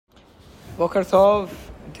Boker Tov.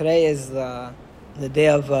 Today is the day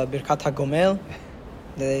of Birkat HaGomel.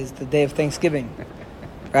 Today is the day of Thanksgiving.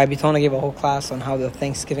 Rabbi Tona gave a whole class on how the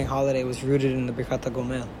Thanksgiving holiday was rooted in the Birkat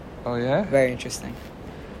HaGomel. Oh yeah? Very interesting.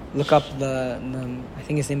 Look up the I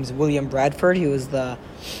think his name is William Bradford. He was the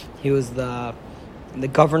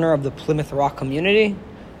governor of the Plymouth Rock community.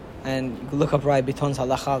 And you can look up Rabbi Tona's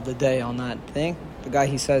halacha of the day on that thing. The guy,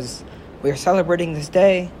 he says, we are celebrating this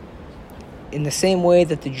day in the same way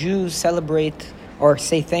that the Jews celebrate or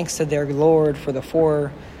say thanks to their Lord for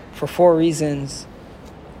four reasons.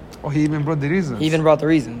 Oh, he even brought the reasons. He even brought the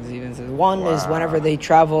reasons. He even says one is whenever they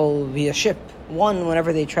travel via ship, one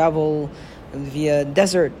whenever they travel via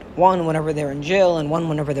desert, one whenever they're in jail, and one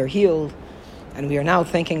whenever they're healed. And we are now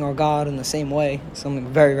thanking our God in the same way. Something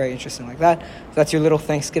very, very interesting like that. So that's your little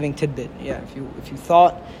Thanksgiving tidbit. Yeah, if you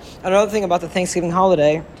thought. Another thing about the Thanksgiving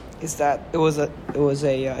holiday is that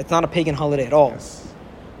it's not a pagan holiday at all. Yes.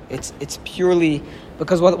 It's purely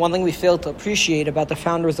because one thing we fail to appreciate about the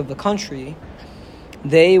founders of the country,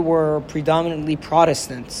 they were predominantly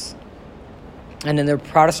Protestants, and in their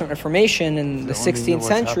Protestant Reformation in the 16th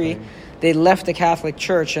century, they left the Catholic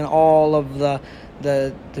Church and all of the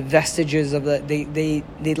vestiges of they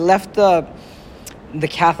left the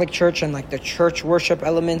Catholic Church and like the church worship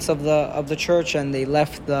elements of the church, and they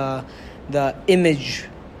left the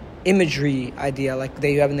imagery idea like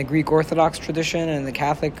they have in the Greek Orthodox tradition, and the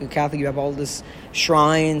Catholic you have all this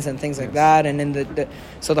shrines and things like that. And in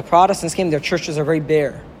so the Protestants came, their churches are very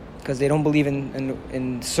bare because they don't believe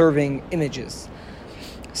in serving images.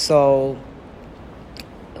 So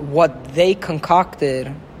what they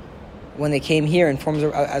concocted when they came here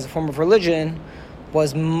as a form of religion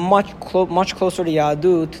was much closer to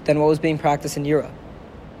Yahadut than what was being practiced in Europe,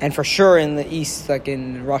 and for sure in the East, like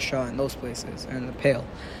in Russia and those places, and the Pale.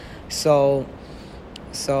 So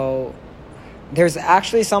there's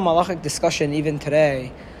actually some halachic discussion even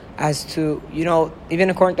today as to, even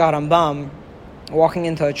according to Rambam, walking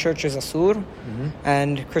into a church is asur,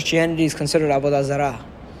 and Christianity is considered avodah zarah.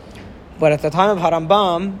 But at the time of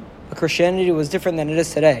Rambam, Christianity was different than it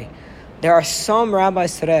is today. There are some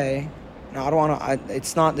rabbis today. Now,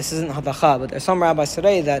 this isn't halacha, but there's some rabbis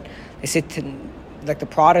today that they say like the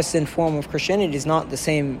Protestant form of Christianity is not the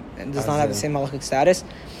same, and does not have the same halachic status.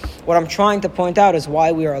 What I'm trying to point out is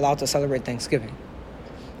why we are allowed to celebrate Thanksgiving.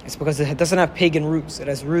 It's because it doesn't have pagan roots. It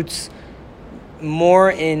has roots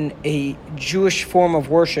more in a Jewish form of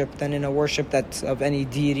worship than in a worship that's of any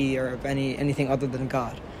deity or of anything other than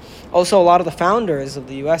God. Also, a lot of the founders of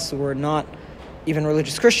the U.S. were not even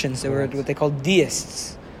religious Christians. They were what they called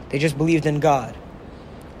deists. They just believed in God.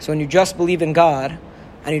 So when you just believe in God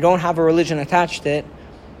and you don't have a religion attached to it,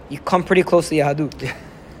 you come pretty close to Yahadut.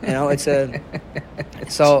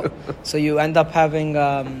 So you end up having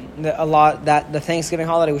a lot that the Thanksgiving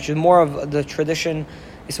holiday, which is more of the tradition,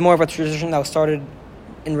 it's more of a tradition that was started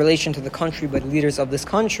in relation to the country by the leaders of this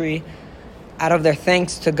country, out of their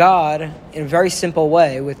thanks to God in a very simple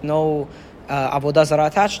way with no avodah zarah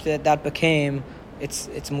attached to it. That became it's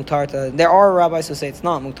mutar to. There are rabbis who say it's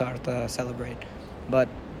not mutar to celebrate, but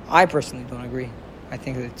I personally don't agree. I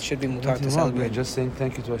think it should be mutar to celebrate. You're just saying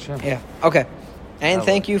thank you to Hashem. Yeah. Okay. And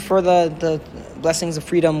thank you for the blessings of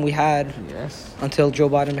freedom we had until Joe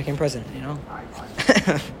Biden became president,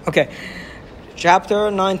 Okay.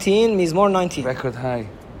 Chapter 19, Mizmor 19. Record high.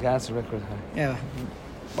 Gas record high. Yeah.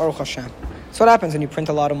 Baruch Hashem. That's what happens when you print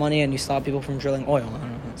a lot of money and you stop people from drilling oil. I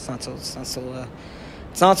don't know.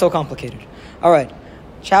 It's not so complicated. All right.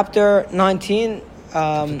 Chapter 19.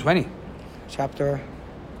 Chapter 20.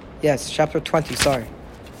 Chapter 20, sorry.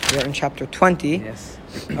 We're in chapter 20. Yes.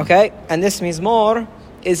 Okay, and this Mizmor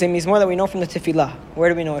is a Mizmor that we know from the Tefillah. Where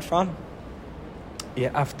do we know it from?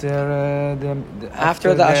 Yeah, after the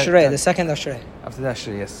Ashrei, the second Ashrei. After the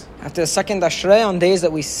Ashrei, yes. After the second Ashrei, on days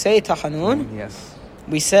that we say Tachanun, yes,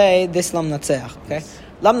 we say this Lam Natseach. Okay, yes.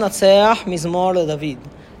 Lam Natseach Mizmor David.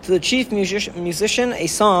 To the chief musician, a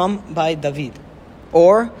psalm by David,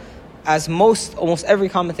 or as almost every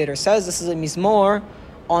commentator says, this is a Mizmor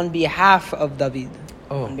on behalf of David.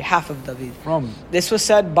 On behalf of David. This was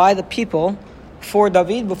said by the people for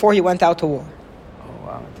David before he went out to war. Oh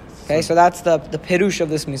wow. Okay, so that's the perush of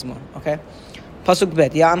this Mizmor. Okay, Pasuk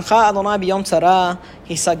Bet. Ya'ancha Adonai b'yom tzara,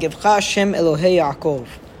 hisagivcha Hashem Elohei Yaakov.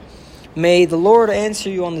 May the Lord answer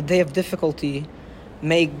you on the day of difficulty.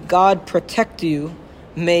 May God protect you.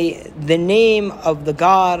 May the name of the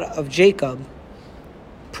God of Jacob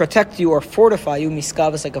protect you or fortify you.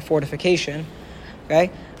 Miskav is like a fortification.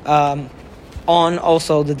 Okay. On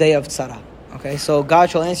also the day of Tzara. Okay, so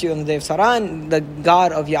God shall answer you on the day of Tzara, and the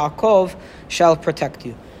God of Yaakov shall protect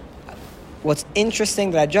you. what's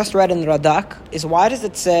interesting that I just read in the Radak is why does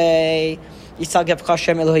it say Yitzhak Yavcha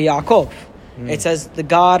Shem Elohe Yaakov? It says the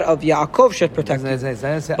God of Yaakov should protect you.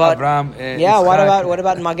 But Abraham, yeah, what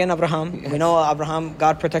about Magen Abraham? We know Abraham,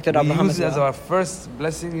 God protected Abraham use as as well. our first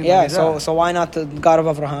blessing in Yeah, the so why not the God of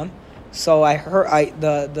Abraham? So I heard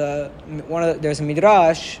there's a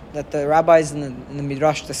midrash that the rabbis in the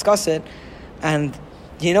midrash discuss it, and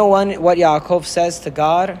you know what Yaakov says to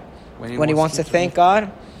God when he wants to thank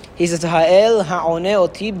God? He says, Ha'el ha'oneh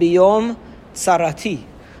oti biyom tzarati,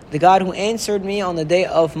 the God who answered me on the day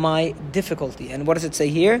of my difficulty. And what does it say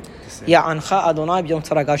here? Ya'ancha Adonai b'yom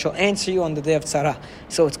tzara, God shall answer you on the day of tzara.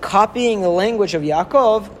 So it's copying the language of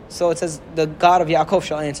Yaakov. So it says the God of Yaakov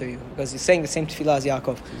shall answer you, because he's saying the same tefillah as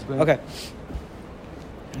Yaakov. Okay.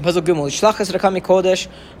 Pasuk Gimel. Yishlach esreka mikodesh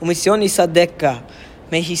u'misyon yisadeka.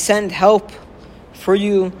 May he send help for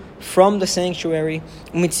you from the sanctuary.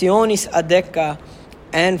 U'mitzion yisadeka,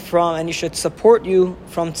 and you should support you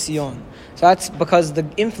from Tzion. So that's because the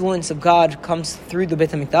influence of God comes through the Beit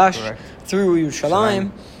HaMikdash, through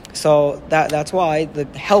Yerushalayim. So that's why the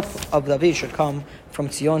help of David should come from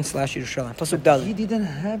Tzion / Yerushalayim. Pasuk Dalet. He didn't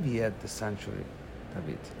have yet the sanctuary,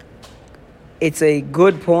 David. It's a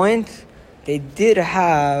good point. They did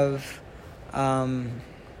have.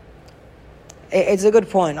 It's a good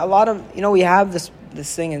point. A lot of we have this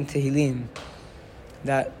thing in Tehillim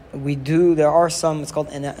that we do. There are some. It's called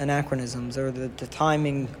anachronisms, or the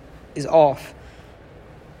timing is off.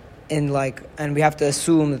 And we have to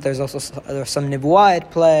assume that there's some nebuah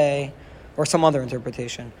at play, or some other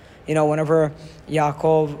interpretation. Whenever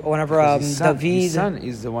David, his son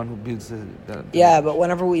is the one who builds the yeah, but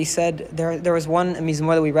whenever we said there was one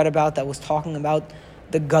mizmor that we read about that was talking about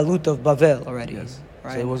the galut of Bavel already. Yes.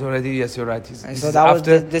 Right? So it was already, yes, you're right.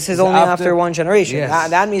 This is only after one generation. Yes.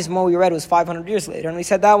 That mizmor we read was 500 years later, and we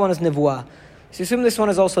said that one is nevuah. So you assume this one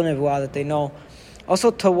is also nevuah, that they know.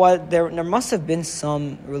 Also, to what there must have been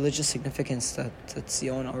some religious significance to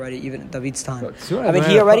Tzion already, even at David's time. David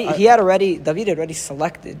had already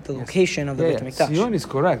selected the location of the Beit HaMikdash. Tzion is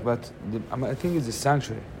correct, but I think it's the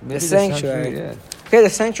sanctuary. Maybe the sanctuary. Yeah. Okay, the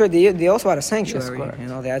sanctuary. They also had a sanctuary. Yes,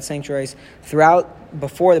 correct. They had sanctuaries throughout.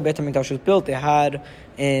 Before the Beit HaMikdash was built, they had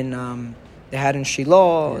in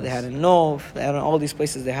Shiloh, yes. They had in Nov, they had in all these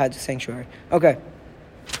places. They had the sanctuary. Okay.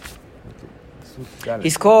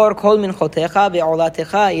 Iskor kol minchotecha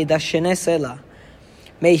ve'olatecha yidashene sela.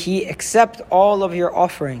 May he accept all of your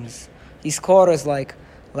offerings. Iskor is like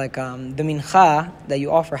the mincha that you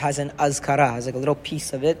offer has an azkara, has like a little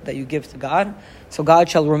piece of it that you give to God. So God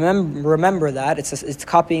shall remember that. It's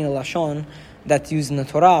copying a lashon that's used in the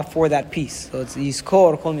Torah for that piece. So it's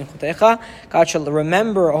Yizkor kol minchotecha. God shall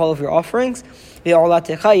remember all of your offerings.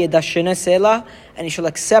 Ve'olatecha yidashene sela, and he shall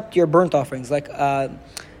accept your burnt offerings. The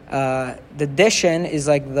deshen is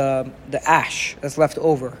like the ash that's left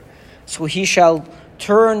over. So he shall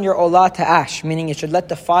turn your olah to ash, meaning it should let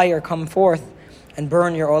the fire come forth and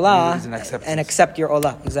burn your olah and accept your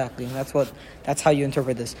olah. Exactly. And that's how you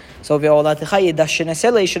interpret this. So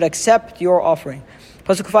you should accept your offering.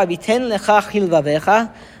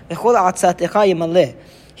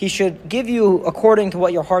 He should give you according to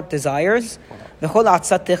what your heart desires. And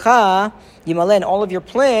all of your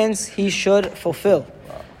plans he should fulfill.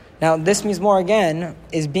 Now, this mizmor again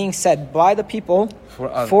is being said by the people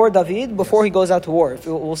for David before he goes out to war.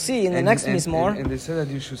 We'll see in the next mizmor. And they said that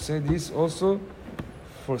you should say this also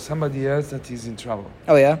for somebody else that is in trouble.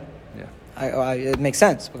 Oh, yeah? Yeah. It makes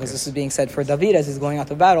sense, because this is being said for David as he's going out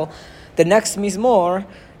to battle. The next mizmor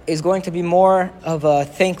is going to be more of a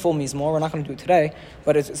thankful mizmor. We're not going to do it today,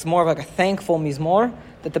 but it's more of like a thankful mizmor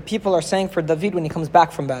that the people are saying for David when he comes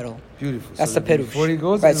back from battle. Beautiful. That's the Perush. Before he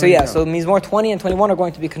goes, right? So Mizmor 20 and 21 are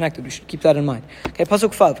going to be connected. We should keep that in mind. Okay,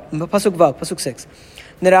 Pasuk Vav, Pasuk 6.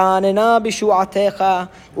 Nira'anena bishu'atecha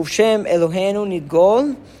uvshem Eloheinu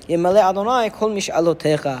nidgol yemale Adonai kol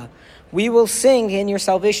mish'alotecha. We will sing in your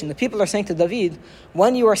salvation. The people are saying to David,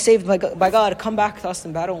 when you are saved by God, come back to us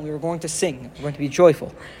in battle, and we are going to sing. We're going to be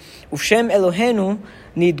joyful. Uvshem Eloheinu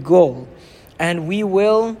nidgol, and we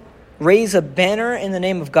will raise a banner in the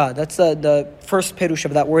name of God. That's the first perush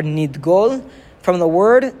of that word nidgol, from the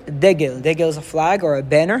word degel. Degel is a flag or a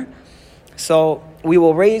banner. So we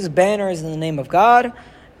will raise banners in the name of God.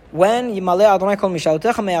 When Yimaleh Adonai kol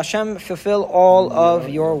mishalotecha, may Hashem fulfill all of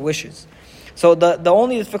your wishes. So the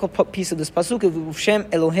only difficult piece of this pasuk is Uvshem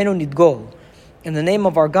Eloheinu nidgol. In the name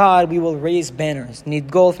of our God, we will raise banners.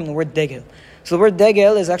 Nidgol from the word degel. So the word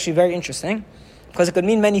degel is actually very interesting, because it could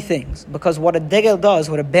mean many things. Because what a degel does,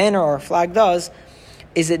 what a banner or a flag does,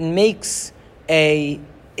 is it makes a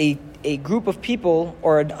group of people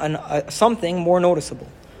or something more noticeable.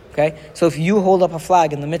 Okay? So if you hold up a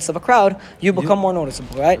flag in the midst of a crowd, you become more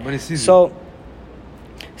noticeable, right? But it's easy.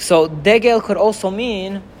 So degel could also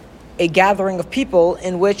mean a gathering of people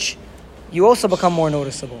in which you also become more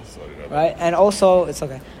noticeable, right? And also, it's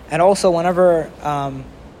okay. And also, whenever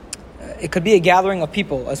it could be a gathering of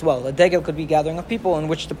people as well. A degel could be a gathering of people in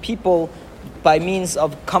which the people, by means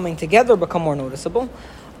of coming together, become more noticeable.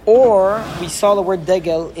 Or we saw the word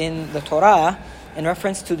degel in the Torah in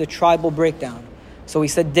reference to the tribal breakdown. So we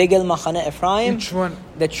said degel machane Ephraim. Each one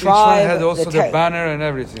tribe had also the banner and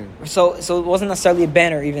everything. So it wasn't necessarily a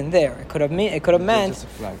banner even there. It could have meant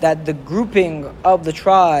that the grouping of the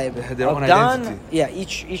tribe they had their of own Dan, identity. yeah,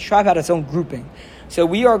 each tribe had its own grouping. So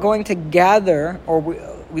we are going to gather, or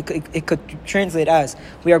it could translate as,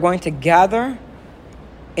 we are going to gather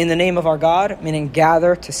in the name of our God, meaning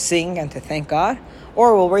gather to sing and to thank God,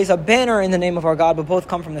 or we'll raise a banner in the name of our God, but both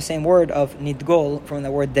come from the same word of nidgol, from the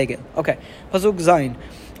word degel. Okay, Pasuk Zayin.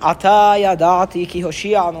 Ata yadati ki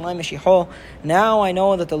Hoshia Adonai Meshicho. Now I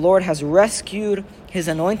know that the Lord has rescued His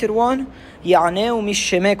anointed one. Ya'aneu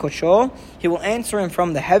mishemeh kodsho. He will answer him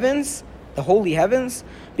from the heavens, the holy heavens.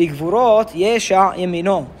 Bigvurot yesha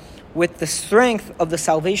yemino. With the strength of the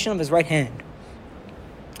salvation of His right hand.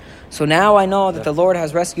 So now I know that the Lord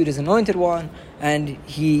has rescued His anointed one, and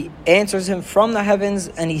He answers him from the heavens,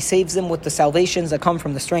 and He saves him with the salvations that come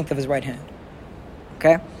from the strength of His right hand.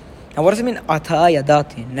 Okay? Now what does it mean? Ata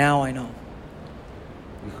yadati. Now I know.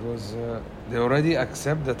 Because they already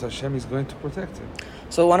accept that Hashem is going to protect him.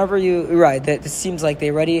 So whenever you're right, that it seems like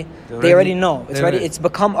they already know. It's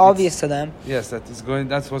become obvious to them. Yes,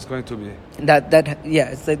 that's what's going to be.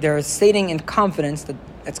 It's that they're stating in confidence that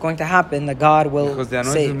it's going to happen, that God will because the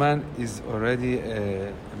anointed save. man is already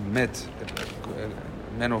a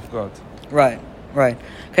man of God. Right.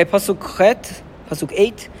 Okay, Pasuk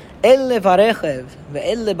 8. Elle varechev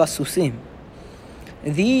ve'elle basusim.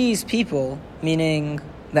 These people, meaning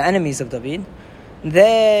the enemies of David,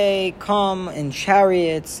 they come in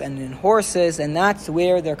chariots and in horses, and that's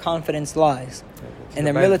where their confidence lies. In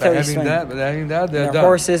their military strength. By their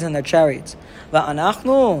horses and their chariots.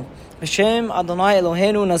 Va'anachnu b'shem Adonai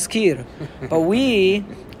Eloheinu nazkir. But we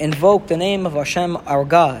invoke the name of Hashem, our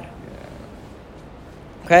God.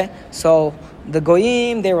 Okay? So the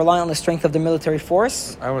Goyim, they rely on the strength of the military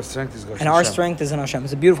force. Our strength is God. And our strength is in Hashem.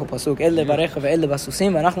 It's a beautiful pasuk. Elle varecha ve'elle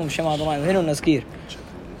basusim v'anachnu b'shem Adonai Eloheinu nazkir.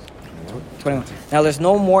 21. Now there's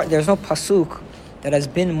no pasuk that has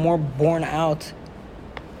been more borne out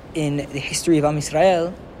in the history of Am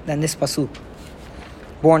Yisrael than this pasuk.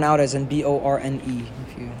 Borne out as in B-O-R-N-E.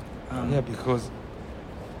 If you, because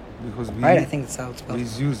we, right, I think that's how it's spelled.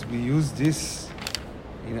 We use this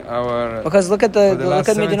in our. Because look at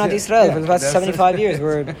Medinat Israel. For the past 75 years,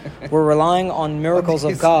 we're relying on miracles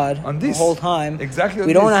of God the whole time. Exactly.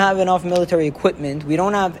 We don't have enough military equipment. We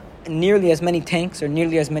don't have nearly as many tanks or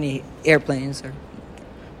nearly as many airplanes.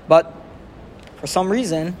 But for some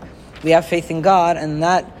reason, we have faith in God, and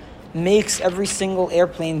that makes every single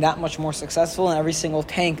airplane that much more successful and every single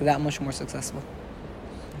tank that much more successful.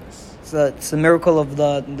 So it's the miracle of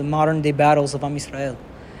the modern day battles of Am Yisrael.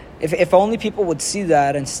 If only people would see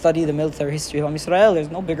that and study the military history of Am Yisrael,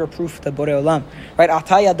 there's no bigger proof than Borei Olam. Right?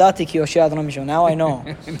 Ata yadati ki Hoshea Adonai Meshicho. Now I know.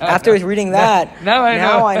 After reading that, now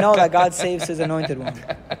I know that God saves His anointed one.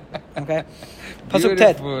 Okay? Pasuk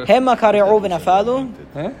Tet. Hema kare'u v'nafalu.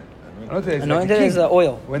 Anointed is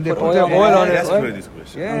oil. When they put oil on it. That's this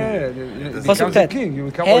question. Yeah. Pasuk Tet. You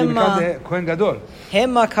become the Kohen Gadol.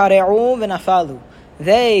 Hema kare'u v'nafalu.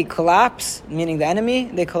 They collapse, meaning the enemy,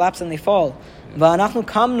 they collapse and they fall. V'anachnu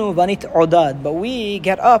kamnu v'anit odad. But we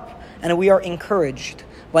get up and we are encouraged.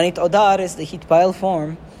 V'anit odad is the hitbail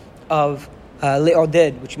form of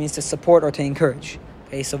le'oded, which means to support or to encourage.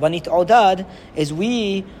 Okay, so v'anit odad is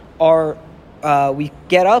we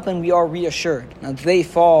get up and we are reassured. Now they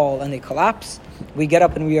fall and they collapse, we get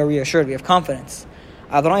up and we are reassured, we have confidence.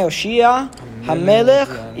 Adonai Hoshia,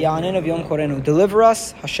 HaMelech, Ya'anenu V'yom Korenu. Deliver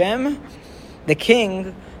us, Hashem, the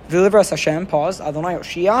King, deliver us, Hashem, pause, Adonai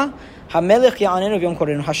Hoshia, HaMelech Ya'anenu V'yom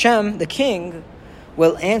Korenu. Hashem, the King,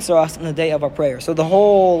 will answer us in the day of our prayer. So the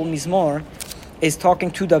whole Mizmor is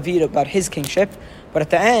talking to David about his kingship, but at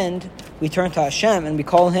the end, we turn to Hashem and we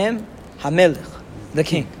call Him HaMelech, the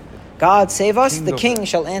King. God save us, the King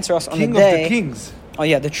shall answer us on the day. King of the kings. Oh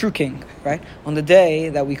yeah, the true King, right? On the day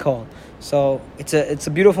that we call. So it's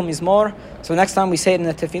a beautiful Mizmor. So next time we say it in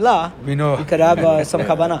the Tefillah, we could have some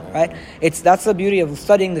kavanah, right? That's the beauty of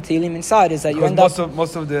studying the Tehillim inside, is that you end up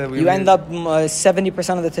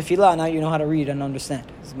 70% of the Tefillah, now you know how to read and understand.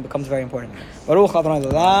 It becomes very important. Baruch Adonai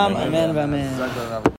L'olam, Amen v'Amen.